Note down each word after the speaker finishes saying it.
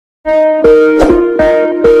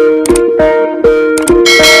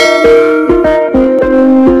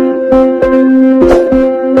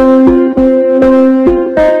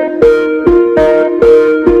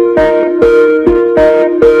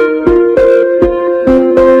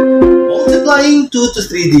multiplying 2 to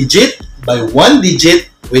 3 digit by 1 digit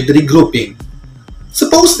with regrouping.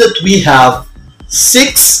 Suppose that we have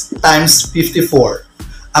 6 times 54.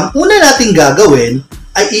 Ang una nating gagawin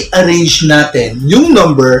ay i-arrange natin yung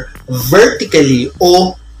number vertically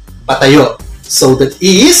o patayo. So that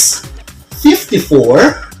is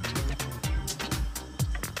 54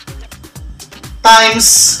 times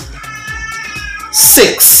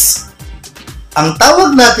 6. Ang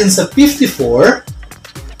tawag natin sa 54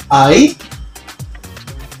 ay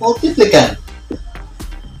multiplicand.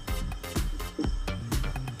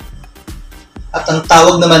 At ang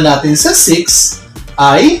tawag naman natin sa 6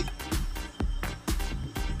 ay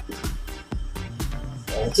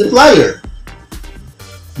multiplier.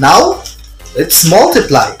 Now, let's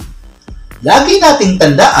multiply. Lagi nating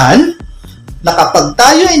tandaan na kapag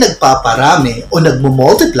tayo ay nagpaparami o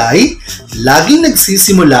nagmo-multiply, laging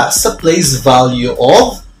nagsisimula sa place value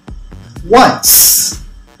of ones.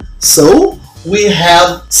 So, we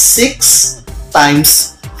have 6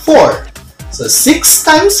 times 4. So, 6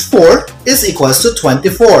 times 4 is equals to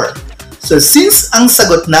 24. So, since ang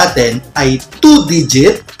sagot natin ay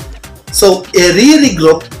 2-digit, so,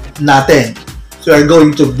 i-regroup natin. So, we are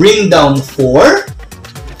going to bring down 4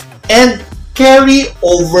 and carry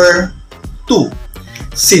over 2.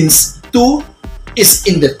 Since 2 is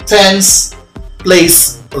in the tens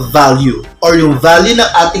place value or yung value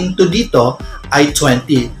ng ating 2 dito ay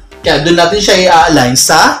 20. Kaya doon natin siya i-align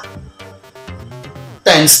sa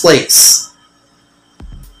tens place.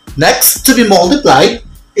 Next to be multiplied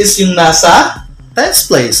is yung nasa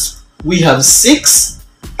tens place. We have 6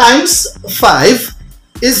 times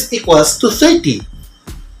 5 is equals to 30.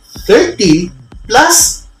 30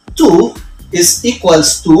 plus 2 is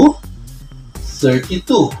equals to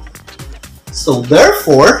 32. So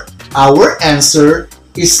therefore, our answer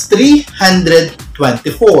is 324.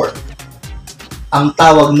 Ang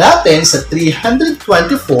tawag natin sa 324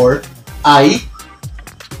 ay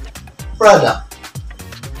product.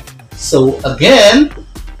 So again,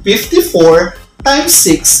 54 times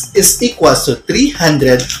 6 is equals to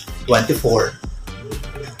 324.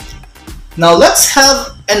 Now let's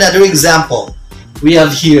have another example. We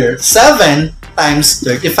have here 7 times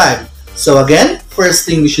 35. So again, first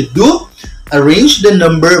thing we should do, arrange the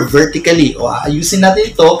number vertically. O ayusin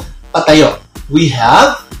natin ito, patayo. We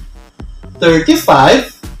have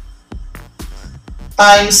 35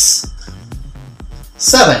 times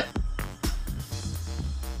 7.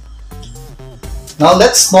 Now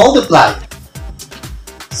let's multiply.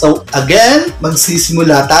 So again,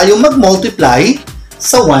 magsisimula tayo mag-multiply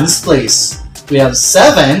sa ones place. We have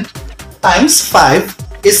 7 times 5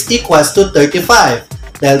 is equals to 35.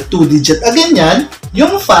 Dahil 2-digit again yan,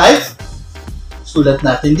 yung 5, sulat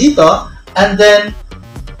natin dito, and then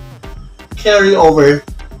carry over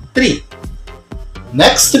 3.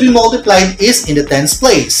 Next to be multiplied is in the tens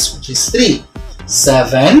place, which is 3.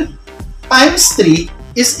 7 times 3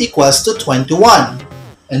 is equals to 21.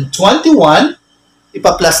 And 21,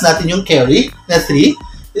 ipa-plus natin yung carry na 3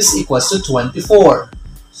 is equals to 24.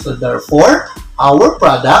 So therefore, our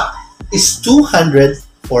product is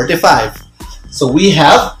 245. So we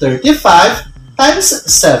have 35 times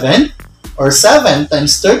 7 or 7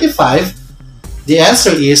 times 35. The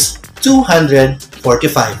answer is 245.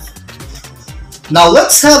 Now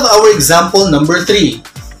let's have our example number 3.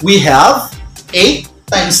 We have 8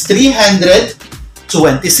 times 326.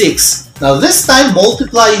 Now this time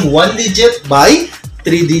multiplying 1 digit by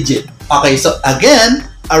 3 digit. Okay, so again,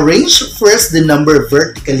 arrange first the number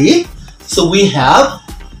vertically. So we have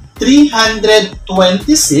 326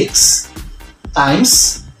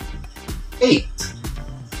 times 8.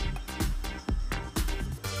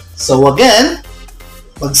 So again,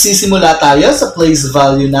 magsisimula tayo sa place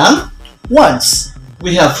value ng ones.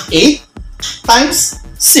 We have 8 times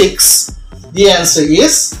 6. The answer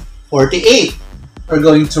is 48. We're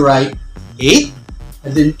going to write 8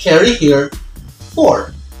 and then carry here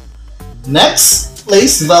 4. Next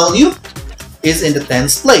place value is in the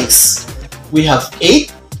tens place. We have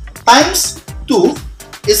 8 times 2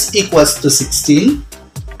 is equals to 16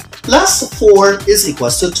 plus 4 is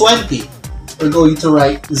equals to 20. We're going to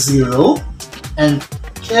write 0 and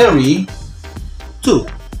carry 2.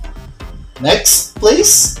 Next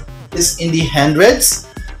place is in the hundreds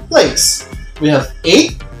place. We have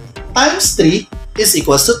 8 times 3 is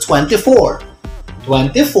equals to 24.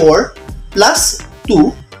 24 plus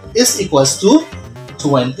 2 is equals to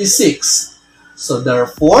 26. So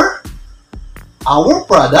therefore, our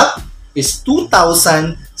product is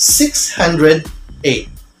 2,608.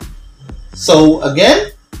 So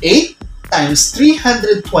again, 8 times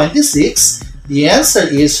 326, the answer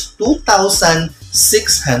is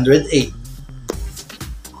 2,608.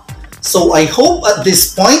 So I hope at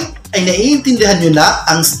this point ay naiintindihan nyo na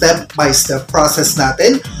ang step-by-step process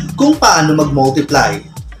natin kung paano mag-multiply.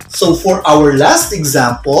 So for our last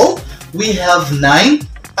example, we have 9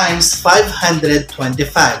 times 525.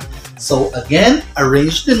 So again,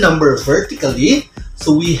 arrange the number vertically.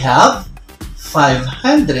 So we have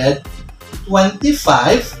 525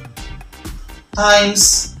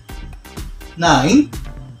 times 9.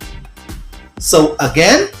 So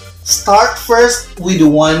again, start first with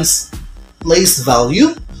the ones place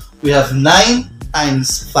value. We have 9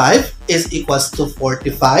 times 5 is equals to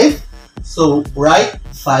 45. So write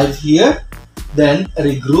 5 here, then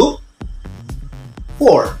regroup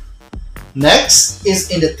 4. Next is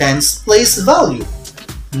in the tens place value.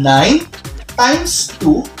 9 times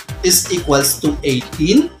 2 is equals to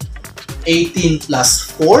 18. 18 plus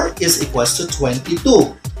 4 is equals to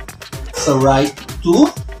 22. So write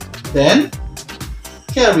 2, then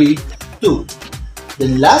carry 2.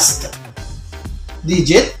 The last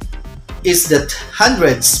digit is the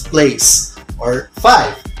hundreds place, or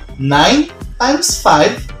 5. 9 times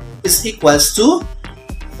 5 is equals to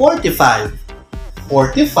 45.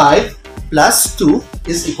 45 plus 2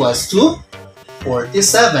 is equals to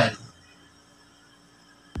 47.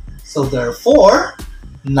 So therefore,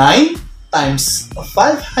 9 times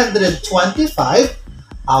 525,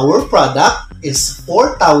 our product is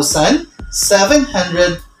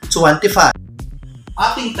 4,725.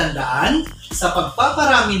 Ating tandaan, sa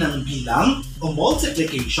pagpaparami ng bilang o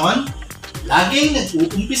multiplication, laging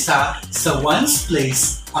nag-uumpisa sa ones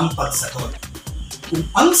place ang pagsagot. Kung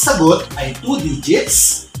ang sagot ay 2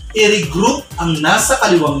 digits, i-regroup ang nasa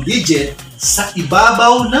kaliwang digit sa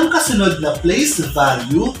ibabaw ng kasunod na place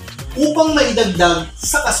value upang maidagdag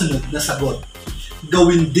sa kasunod na sagot.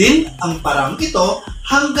 Gawin din ang parang ito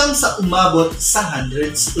hanggang sa umabot sa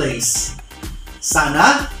hundreds place.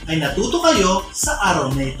 Sana ay natuto kayo sa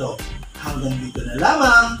araw na ito. Hanggang dito na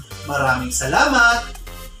lamang. Maraming salamat.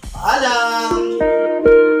 Paalam!